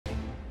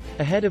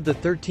Ahead of the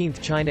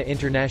 13th China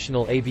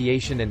International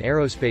Aviation and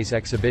Aerospace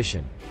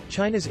Exhibition,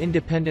 China's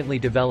independently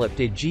developed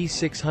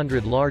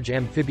AG600 large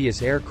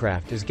amphibious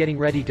aircraft is getting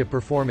ready to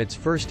perform its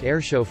first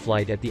airshow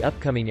flight at the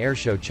upcoming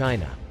Airshow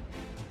China.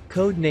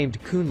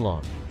 Code-named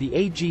Kunlong, the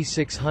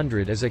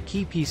AG600 is a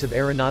key piece of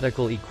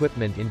aeronautical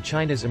equipment in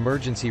China's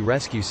emergency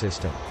rescue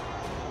system.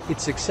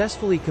 It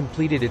successfully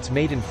completed its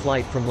maiden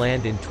flight from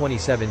land in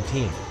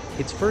 2017,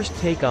 its first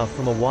takeoff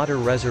from a water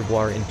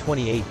reservoir in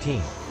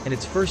 2018, and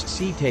its first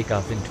sea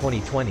takeoff in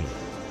 2020.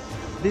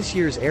 This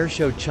year's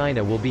Airshow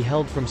China will be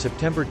held from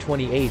September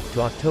 28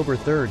 to October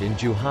 3 in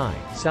Zhuhai,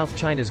 South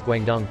China's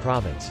Guangdong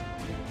province.